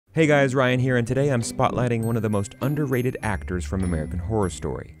Hey guys, Ryan here, and today I'm spotlighting one of the most underrated actors from American Horror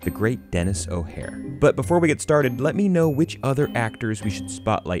Story, the great Denis O'Hare. But before we get started, let me know which other actors we should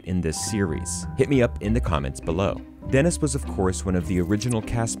spotlight in this series. Hit me up in the comments below. Denis was of course one of the original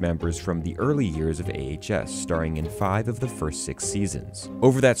cast members from the early years of AHS, starring in 5 of the first 6 seasons.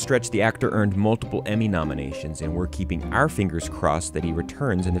 Over that stretch, the actor earned multiple Emmy nominations, and we're keeping our fingers crossed that he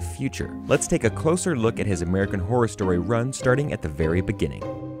returns in the future. Let's take a closer look at his American Horror Story run, starting at the very beginning.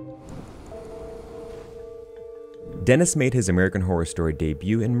 Denis made his American Horror Story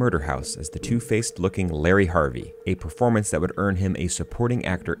debut in Murder House as the two-faced looking Larry Harvey, a performance that would earn him a Supporting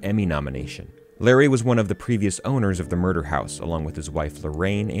Actor Emmy nomination. Larry was one of the previous owners of the Murder House, along with his wife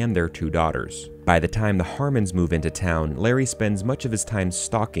Lorraine and their 2 daughters. By the time the Harmons move into town, Larry spends much of his time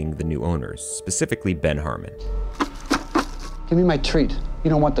stalking the new owners, specifically Ben Harmon. Give me my treat.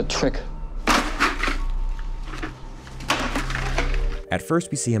 You don't want the trick. At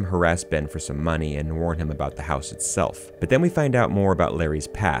first, we see him harass Ben for some money and warn him about the house itself. But then we find out more about Larry's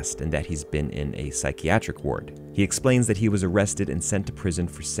past and that he's been in a psychiatric ward. He explains that he was arrested and sent to prison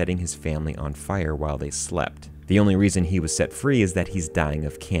for setting his family on fire while they slept. The only reason he was set free is that he's dying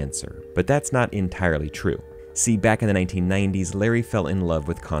of cancer. But that's not entirely true. See, back in the 1990s, Larry fell in love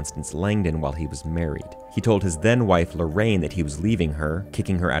with Constance Langdon while he was married. He told his then wife Lorraine that he was leaving her,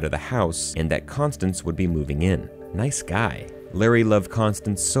 kicking her out of the house, and that Constance would be moving in. Nice guy. Larry loved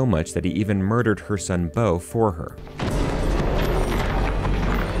Constance so much that he even murdered her son Beau for her.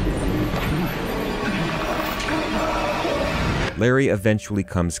 Larry eventually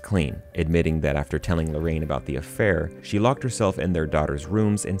comes clean, admitting that after telling Lorraine about the affair, she locked herself in their daughter's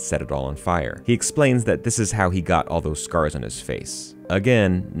rooms and set it all on fire. He explains that this is how he got all those scars on his face.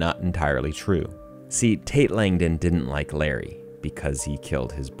 Again, not entirely true. See, Tate Langdon didn't like Larry because he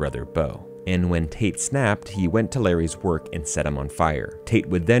killed his brother Beau. And when Tate snapped, he went to Larry's work and set him on fire. Tate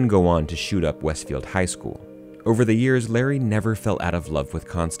would then go on to shoot up Westfield High School. Over the years, Larry never fell out of love with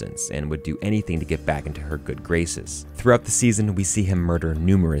Constance and would do anything to get back into her good graces. Throughout the season, we see him murder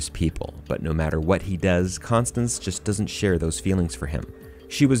numerous people, but no matter what he does, Constance just doesn't share those feelings for him.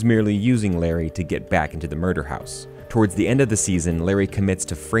 She was merely using Larry to get back into the murder house. Towards the end of the season, Larry commits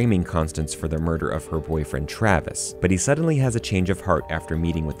to framing Constance for the murder of her boyfriend Travis, but he suddenly has a change of heart after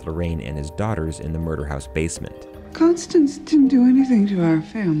meeting with Lorraine and his daughters in the murder house basement. Constance didn't do anything to our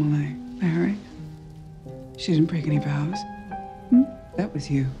family, Larry. She didn't break any vows. That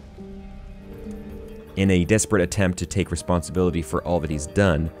was you. In a desperate attempt to take responsibility for all that he's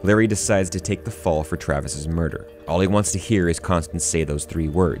done, Larry decides to take the fall for Travis's murder. All he wants to hear is Constance say those 3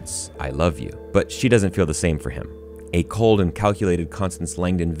 words, "I love you," but she doesn't feel the same for him. A cold and calculated Constance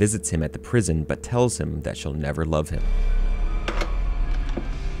Langdon visits him at the prison but tells him that she'll never love him.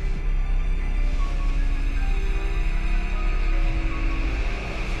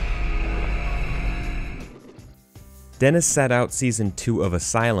 Denis sat out season 2 of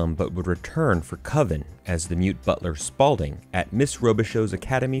Asylum but would return for Coven as the mute butler Spaulding at Miss Robichaux's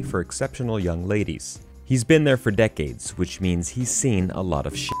Academy for Exceptional Young Ladies. He's been there for decades, which means he's seen a lot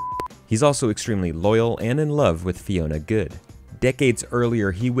of shit. He's also extremely loyal and in love with Fiona Good. Decades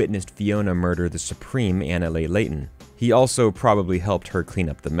earlier, he witnessed Fiona murder the Supreme Anna Leigh Layton. He also probably helped her clean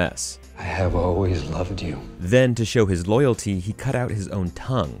up the mess. I have always loved you. Then, to show his loyalty, he cut out his own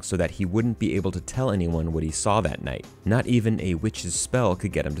tongue so that he wouldn't be able to tell anyone what he saw that night. Not even a witch's spell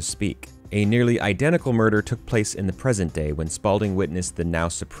could get him to speak. A nearly identical murder took place in the present day when Spaulding witnessed the now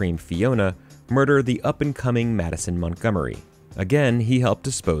Supreme Fiona murder the up-and-coming Madison Montgomery. Again, he helped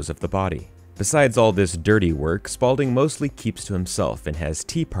dispose of the body. Besides all this dirty work, Spaulding mostly keeps to himself and has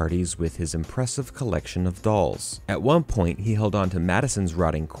tea parties with his impressive collection of dolls. At one point, he held on to Madison's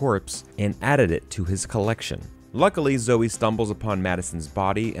rotting corpse and added it to his collection. Luckily, Zoe stumbles upon Madison's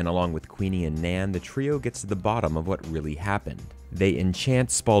body, and along with Queenie and Nan, the trio gets to the bottom of what really happened. They enchant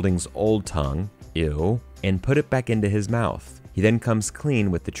Spaulding's old tongue, ew, and put it back into his mouth. He then comes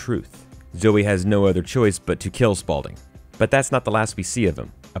clean with the truth. Zoe has no other choice but to kill Spaulding. But that's not the last we see of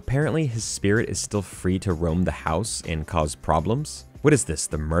him. Apparently, his spirit is still free to roam the house and cause problems. What is this,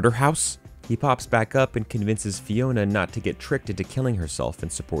 the murder house? He pops back up and convinces Fiona not to get tricked into killing herself in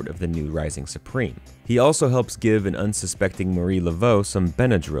support of the new Rising Supreme. He also helps give an unsuspecting Marie Laveau some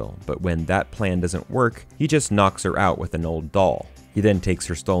Benadryl, but when that plan doesn't work, he just knocks her out with an old doll. He then takes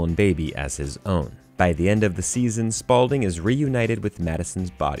her stolen baby as his own. By the end of the season, Spaulding is reunited with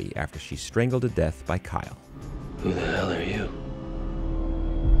Madison's body after she's strangled to death by Kyle. Who the hell are you?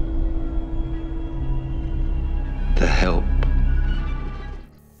 The help.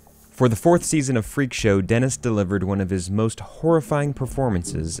 For the 4th season of Freak Show, Denis delivered one of his most horrifying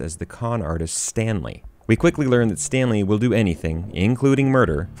performances as the con artist Stanley. We quickly learn that Stanley will do anything, including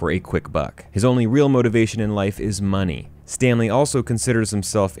murder, for a quick buck. His only real motivation in life is money. Stanley also considers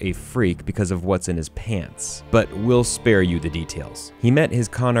himself a freak because of what's in his pants, but we'll spare you the details. He met his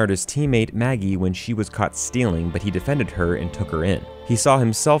con artist teammate Maggie when she was caught stealing, but he defended her and took her in. He saw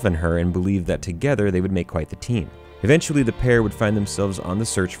himself in her and believed that together they would make quite the team. Eventually, the pair would find themselves on the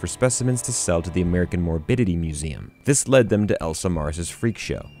search for specimens to sell to the American Morbidity Museum. This led them to Elsa Mars's freak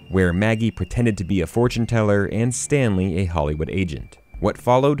show, where Maggie pretended to be a fortune teller and Stanley a Hollywood agent. What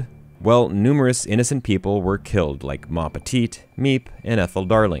followed? Well, numerous innocent people were killed, like Ma Petite, Meep, and Ethel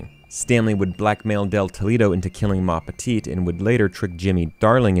Darling. Stanley would blackmail Del Toledo into killing Ma Petite and would later trick Jimmy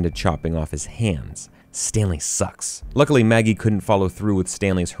Darling into chopping off his hands. Stanley sucks. Luckily, Maggie couldn't follow through with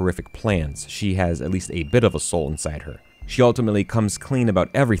Stanley's horrific plans. She has at least a bit of a soul inside her. She ultimately comes clean about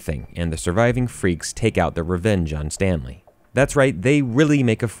everything, and the surviving freaks take out their revenge on Stanley. That's right, they really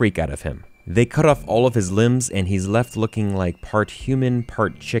make a freak out of him. They cut off all of his limbs, and he's left looking like part human,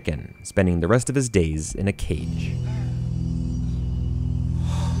 part chicken, spending the rest of his days in a cage.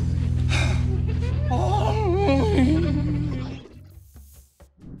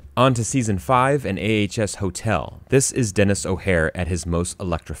 On to Season 5 and AHS Hotel. This is Denis O'Hare at his most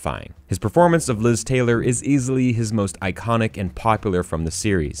electrifying. His performance of Liz Taylor is easily his most iconic and popular from the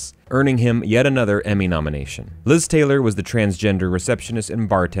series, earning him yet another Emmy nomination. Liz Taylor was the transgender receptionist and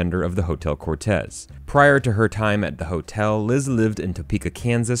bartender of the Hotel Cortez. Prior to her time at the hotel, Liz lived in Topeka,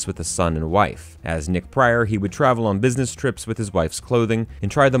 Kansas with a son and wife. As Nick Pryor, he would travel on business trips with his wife's clothing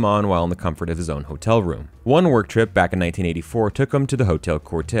and try them on while in the comfort of his own hotel room. One work trip back in 1984 took him to the Hotel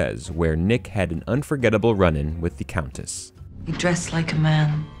Cortez, where Nick had an unforgettable run-in with the Countess. You dress like a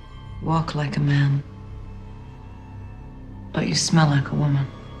man, walk like a man, but you smell like a woman.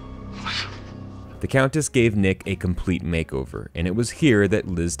 The Countess gave Nick a complete makeover, and it was here that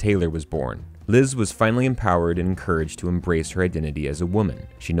Liz Taylor was born. Liz was finally empowered and encouraged to embrace her identity as a woman.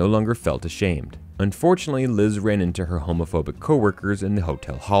 She no longer felt ashamed. Unfortunately, Liz ran into her homophobic coworkers in the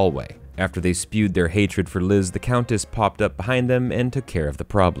hotel hallway. After they spewed their hatred for Liz, the Countess popped up behind them and took care of the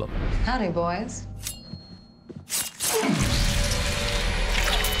problem. Howdy, boys.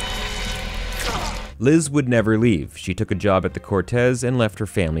 Liz would never leave. She took a job at the Cortez and left her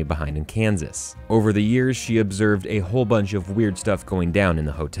family behind in Kansas. Over the years, she observed a whole bunch of weird stuff going down in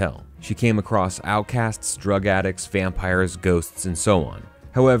the hotel. She came across outcasts, drug addicts, vampires, ghosts, and so on.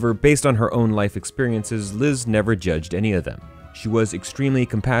 However, based on her own life experiences, Liz never judged any of them. She was extremely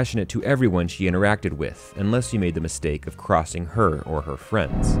compassionate to everyone she interacted with, unless you made the mistake of crossing her or her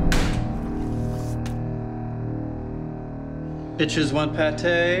friends. Bitches want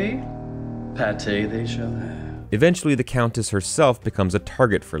pate? Pate they shall have. Eventually, the Countess herself becomes a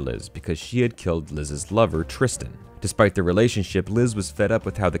target for Liz because she had killed Liz's lover, Tristan. Despite the relationship, Liz was fed up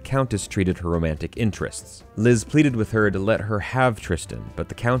with how the Countess treated her romantic interests. Liz pleaded with her to let her have Tristan, but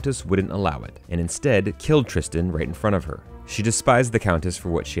the Countess wouldn't allow it, and instead killed Tristan right in front of her. She despised the Countess for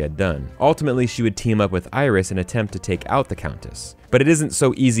what she had done. Ultimately, she would team up with Iris and attempt to take out the Countess. But it isn't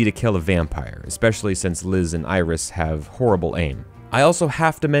so easy to kill a vampire, especially since Liz and Iris have horrible aim. I also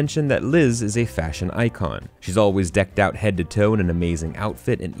have to mention that Liz is a fashion icon. She's always decked out head to toe in an amazing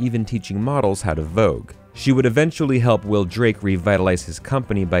outfit and even teaching models how to vogue. She would eventually help Will Drake revitalize his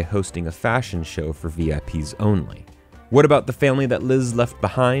company by hosting a fashion show for VIPs only. What about the family that Liz left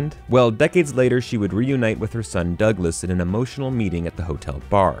behind? Well, decades later, she would reunite with her son Douglas in an emotional meeting at the hotel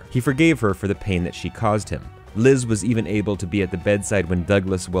bar. He forgave her for the pain that she caused him. Liz was even able to be at the bedside when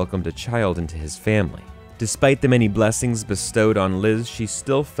Douglas welcomed a child into his family. Despite the many blessings bestowed on Liz, she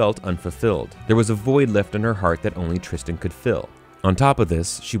still felt unfulfilled. There was a void left in her heart that only Tristan could fill. On top of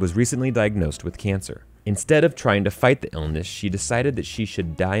this, she was recently diagnosed with cancer. Instead of trying to fight the illness, she decided that she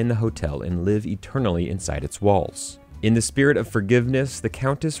should die in the hotel and live eternally inside its walls. In the spirit of forgiveness, the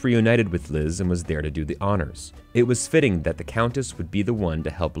Countess reunited with Liz and was there to do the honors. It was fitting that the Countess would be the one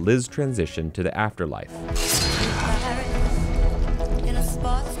to help Liz transition to the afterlife.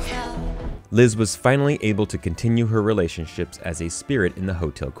 Liz was finally able to continue her relationships as a spirit in the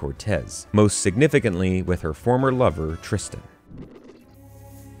Hotel Cortez, most significantly with her former lover, Tristan.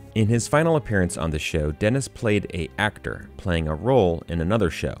 In his final appearance on the show, Denis played an actor playing a role in another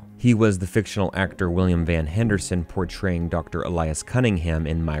show. He was the fictional actor William Van Henderson portraying Dr. Elias Cunningham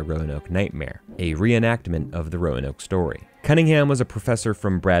in My Roanoke Nightmare, a reenactment of the Roanoke story. Cunningham was a professor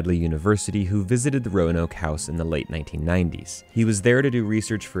from Bradley University who visited the Roanoke house in the late 1990s. He was there to do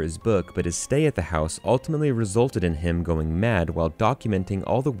research for his book, but his stay at the house ultimately resulted in him going mad while documenting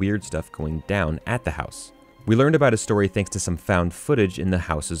all the weird stuff going down at the house. We learned about his story thanks to some found footage in the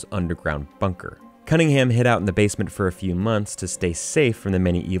house's underground bunker. Cunningham hid out in the basement for a few months to stay safe from the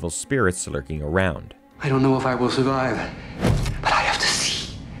many evil spirits lurking around. I don't know if I will survive, but I have to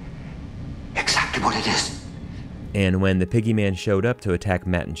see exactly what it is. And when the Piggy Man showed up to attack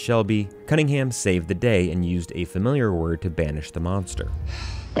Matt and Shelby, Cunningham saved the day and used a familiar word to banish the monster.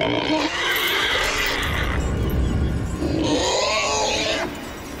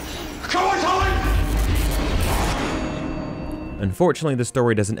 Unfortunately, the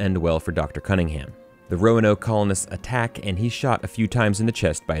story doesn't end well for Dr. Cunningham. The Roanoke colonists attack, and he's shot a few times in the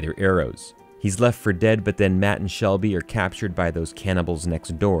chest by their arrows. He's left for dead, but then Matt and Shelby are captured by those cannibals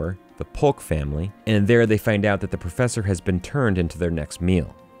next door, the Polk family, and there they find out that the professor has been turned into their next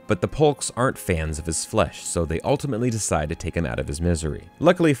meal. But the Polks aren't fans of his flesh, so they ultimately decide to take him out of his misery.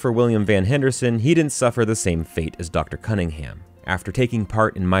 Luckily for William Van Henderson, he didn't suffer the same fate as Dr. Cunningham. After taking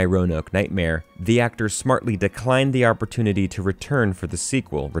part in My Roanoke Nightmare, the actors smartly declined the opportunity to return for the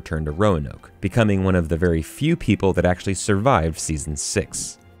sequel, Return to Roanoke, becoming one of the very few people that actually survived Season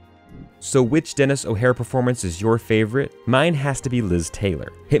 6. So which Denis O'Hare performance is your favorite? Mine has to be Liz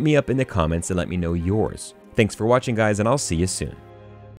Taylor. Hit me up in the comments and let me know yours. Thanks for watching, guys, and I'll see you soon.